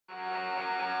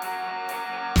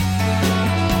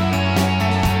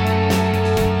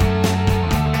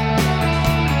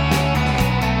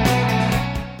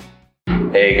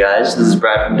Hey guys, this is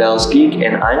Brad from Dallas Geek,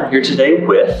 and I'm here today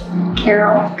with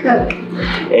Carol Cook.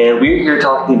 And we're here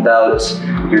talking about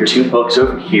your two books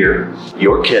over here,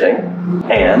 You're Kidding,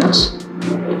 and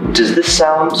Does This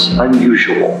Sound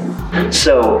Unusual?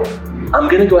 So, I'm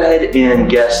going to go ahead and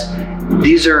guess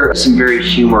these are some very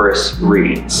humorous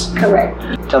reads. Correct.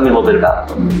 Tell me a little bit about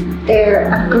them.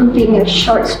 They're a grouping of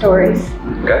short stories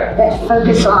that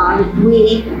focus on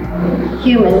we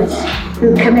humans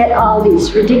who commit all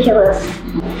these ridiculous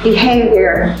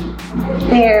behavior.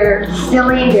 They're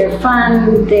silly, they're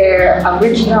fun, they're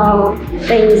original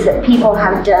things that people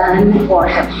have done or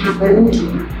have happened,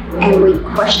 and we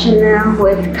question them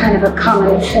with kind of a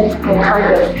commonsensical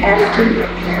kind of attitude.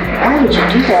 Why would you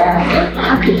do that?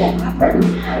 How could that happen?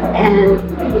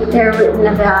 And they're written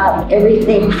about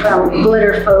everything from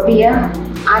glitter phobia.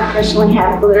 I personally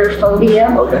have glitter phobia,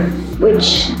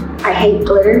 which I hate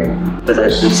glitter. But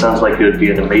that sounds like it would be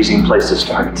an amazing place to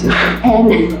start.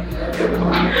 And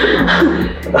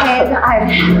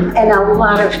a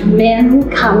lot of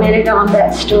men commented on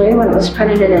that story when it was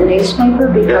printed in a newspaper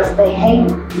because they hate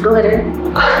glitter.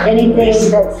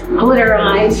 Anything that's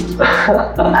glitterized,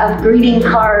 a greeting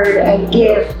card, a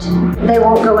gift, they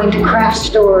won't go into craft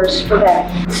stores for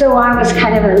that. So I was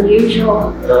kind of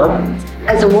unusual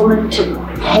as a woman to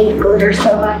hate glitter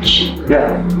so much.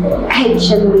 Hate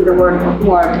shouldn't be the word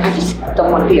more, I just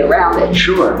don't want to be around it.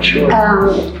 Sure.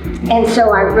 And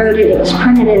so I wrote it, it was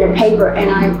printed in a paper, and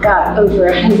I got over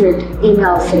 100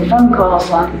 emails and phone calls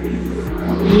on,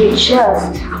 it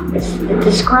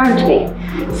described me.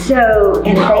 So,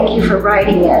 and thank you for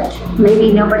writing it.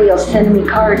 Maybe nobody will send me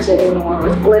cards anymore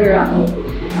with glitter on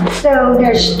them. So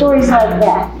there's stories like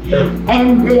that.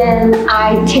 And then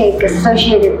I take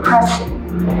Associated Press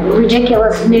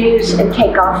ridiculous news and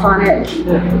take off on it,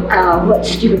 what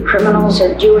stupid criminals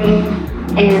are doing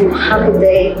and how could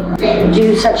they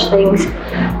do such things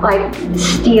like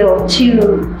steal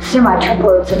 2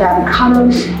 semi-truckloads of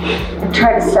avocados and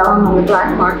try to sell them on the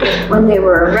black market. When they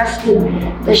were arrested,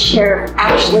 the sheriff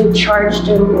actually charged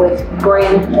them with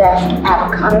grand theft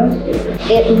avocado.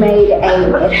 They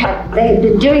had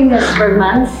been doing this for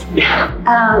months.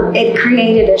 It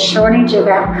created a shortage of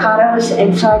avocados,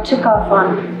 and so I took off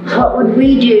on what would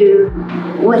we do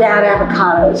without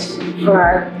avocados for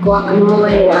our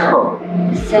guacamole, our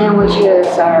sandwiches,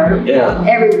 our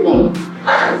everything.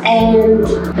 And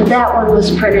that one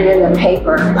was printed in the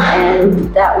paper,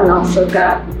 and that one also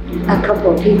got a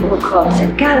couple of people who called and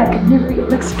said, God, I could never eat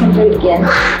Mexican food again.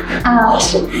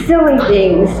 Silly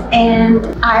things. And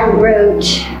I wrote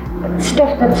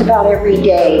stuff that's about every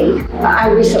day. I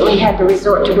recently had to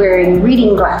resort to wearing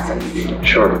reading glasses.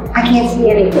 Sure. I can't see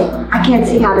anything. I can't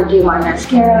see how to do my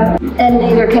mascara, and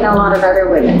neither can a lot of other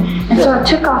women. And so I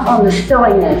took off on the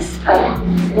silliness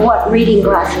of what reading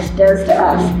glasses does to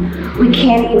us. We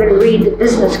can't even read the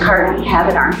business card we have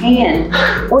in our hand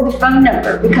or the phone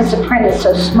number because the print is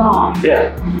so small.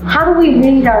 How do we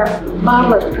read our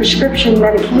bottle of prescription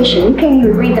medication? You can't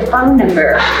even read the phone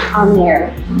number on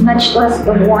there, much less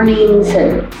the warnings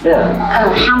and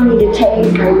how many to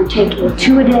take. Are you taking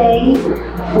 2 a day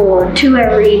or 2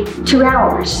 every 2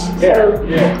 hours? So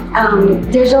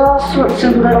there's all sorts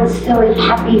of little silly,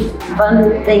 happy,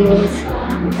 fun things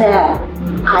that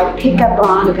I pick up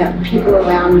on about people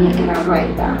around me and I write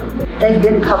about. They've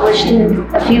been published in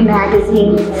a few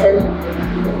magazines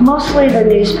and mostly the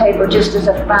newspaper just as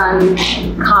a fun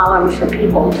column for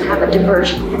people to have a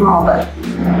diversion from all the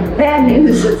bad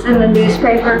news that's in the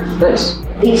newspaper.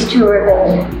 These 2 are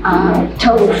the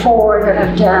total 4 that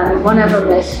I've done. One of them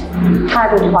is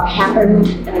titled What Happened,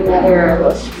 and another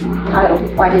was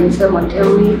titled Why Didn't Someone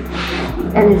Tell Me?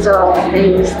 And it's all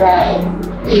things that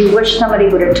you wish somebody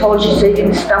would have told you so you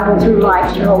didn't stumble through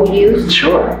life your whole youth.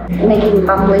 Making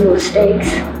bumbling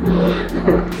mistakes.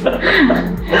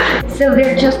 So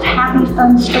they're just happy,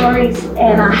 fun stories,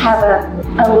 and I have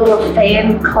a little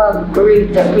fan club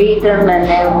group that read them, and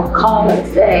they will call and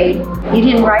say, you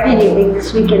didn't write anything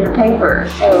this week in the paper,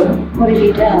 so what have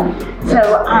you done?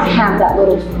 So I have that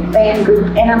little fan group,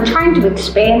 and I'm trying to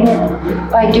expand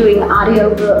it by doing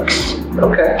audiobooks.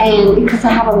 And because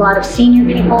I have a lot of senior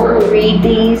people who read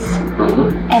these,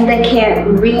 and they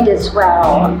can't read as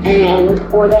well,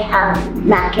 or they have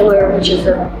macular, which is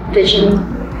a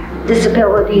vision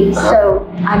disability. So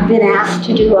I've been asked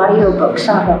to do audiobooks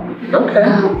of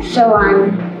them. So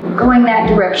I'm going that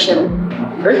direction.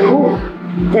 Very cool.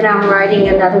 Then I'm writing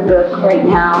another book right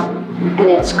now, and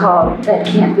it's called That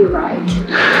Can't Be Right.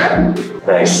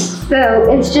 Nice. So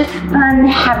it's just fun,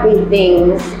 happy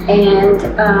things, and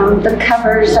the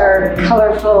covers are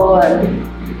colorful, and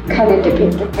kind of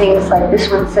depicted things like this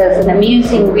one says, an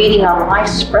amusing reading on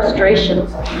life's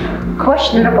frustrations,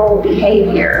 questionable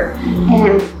behavior,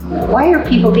 and why are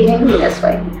people behaving this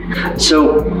way?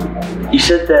 So, you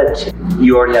said that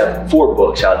you already have 4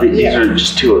 books out. These are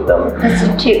just 2 of them. This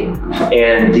is 2.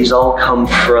 And these all come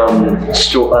from,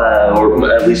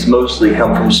 or at least mostly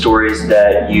come from stories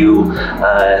that you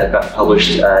have got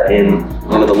published in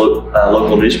one of the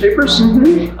local newspapers.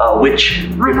 Mm-hmm. Which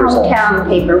my hometown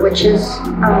paper, which is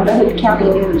the Hood County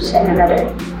News in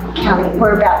another county.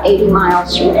 We're about 80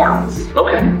 miles from Dallas.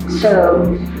 Okay.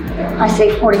 So I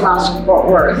say 40 miles from Fort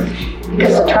Worth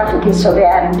because the traffic is so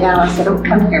bad in Dallas. I don't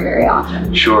come here very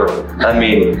often. Sure. I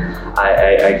mean,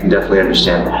 I can definitely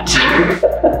understand that.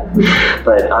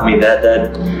 But I mean, that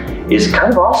is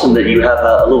kind of awesome that you have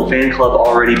a little fan club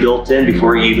already built in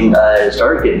before you even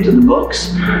started getting to the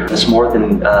books. That's more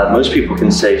than most people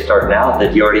can say starting out,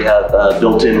 that you already have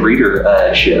built-in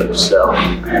readership. So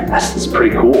that's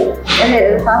pretty cool. It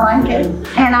is. I like it.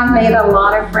 And I've made a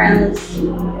lot of friends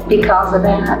because of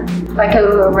that. If I go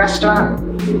to a restaurant,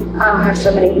 I'll have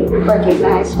somebody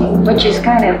recognize me, which is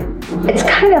it's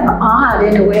kind of odd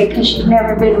in a way, because you've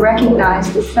never been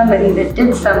recognized as somebody that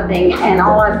did something, and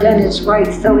all I've done is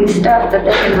write silly stuff that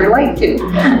they can relate to.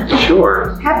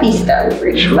 Sure. Happy stuff,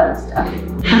 fun stuff.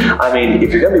 I mean,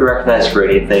 if you're going to be recognized for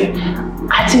anything,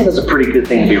 I'd say that's a pretty good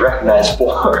thing to be recognized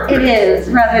for. It is,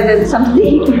 rather than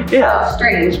something strange.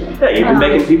 Yeah, you've been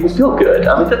making people feel good.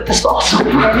 I mean, that's awesome.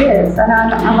 It is, and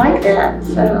I like that.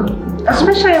 So,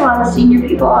 especially a lot of senior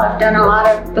people. I've done a lot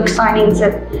of book signings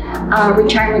at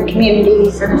retirement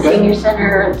communities and the senior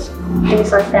center and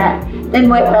things like that. Then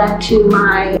went back to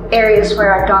my areas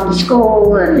where I'd gone to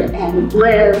school and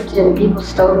lived, and people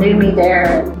still knew me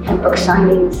there, and book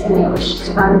signings, and it was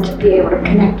just fun to be able to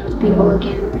connect with people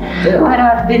again. Yeah. But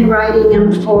I've been writing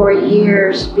them for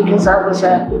years because I was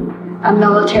a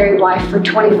military wife for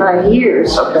 25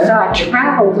 years. Okay. So I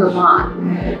traveled a lot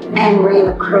and ran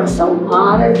across a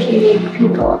lot of unique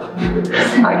people.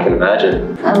 I can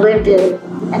imagine. I lived in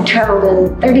and traveled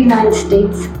in 39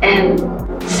 states and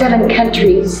 7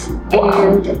 countries,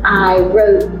 and I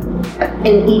wrote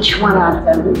in each one of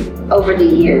them over the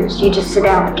years. You just sit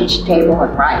down at the kitchen table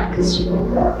and write, because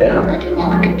I didn't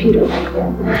have a computer back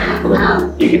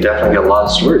then. You could definitely get a lot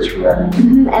of stories from that.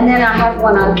 Mm-hmm. And then I have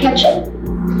one on ketchup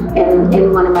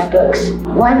in one of my books.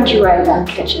 Why would you write about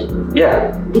ketchup?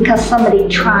 Yeah. Because somebody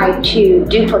tried to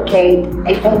duplicate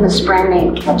a famous brand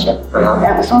name ketchup.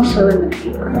 That was also in the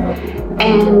paper.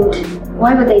 And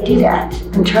why would they do that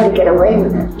and try to get away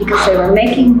with it? Because they were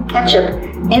making ketchup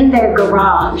in their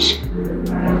garage,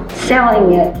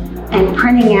 selling it, and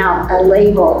printing out a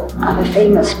label of a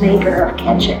famous maker of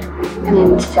ketchup, and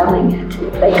then selling it.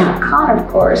 They got caught, of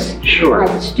course,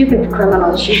 like stupid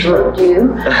criminals usually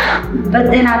do. But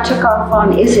then I took off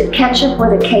on, is it ketchup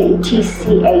with a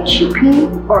K-E-T-C-H-U-P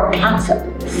or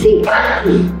catsup,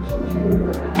 C-A-P?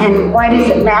 And why does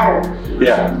it matter?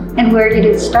 Yeah. And where did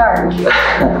it start?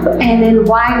 And then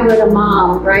why would a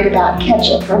mom write about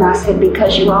ketchup? And I said,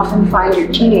 because you often find your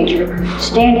teenager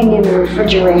standing in the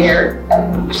refrigerator,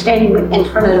 standing in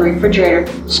front of the refrigerator,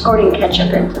 squirting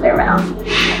ketchup into their mouth.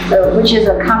 So, which is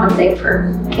a common thing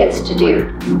for kids to do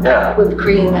with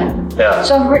cream.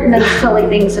 So I've written those silly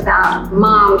things about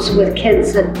moms with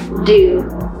kids that do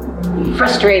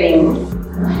frustrating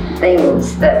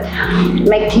things that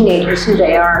make teenagers who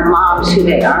they are and moms who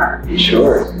they are.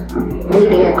 Sure.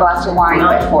 Needing a glass of wine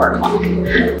by 4 o'clock.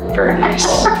 Very nice.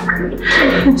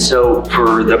 So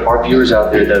for our viewers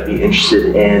out there that would be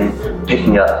interested in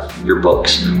picking up your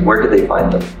books, where do they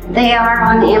find them? They are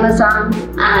on Amazon.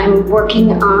 I'm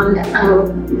working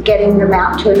on getting them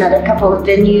out to another couple of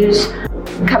venues,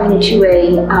 coming to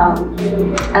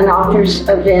an author's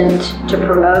event to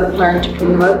learn to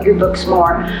promote your books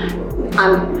more.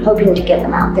 I'm hoping to get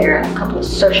them out there in a couple of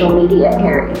social media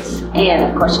areas, and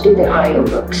of course do the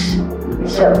audiobooks.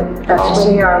 So that's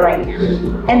where we are right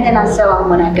now. And then I sell them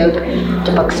when I go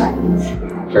to book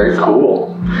signings. Very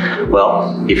cool.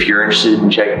 Well, if you're interested in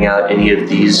checking out any of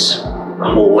these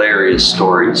hilarious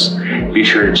stories, be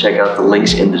sure to check out the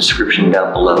links in the description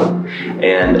down below.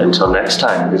 And until next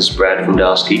time, this is Brad from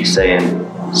Dallas Geek saying,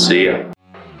 see ya.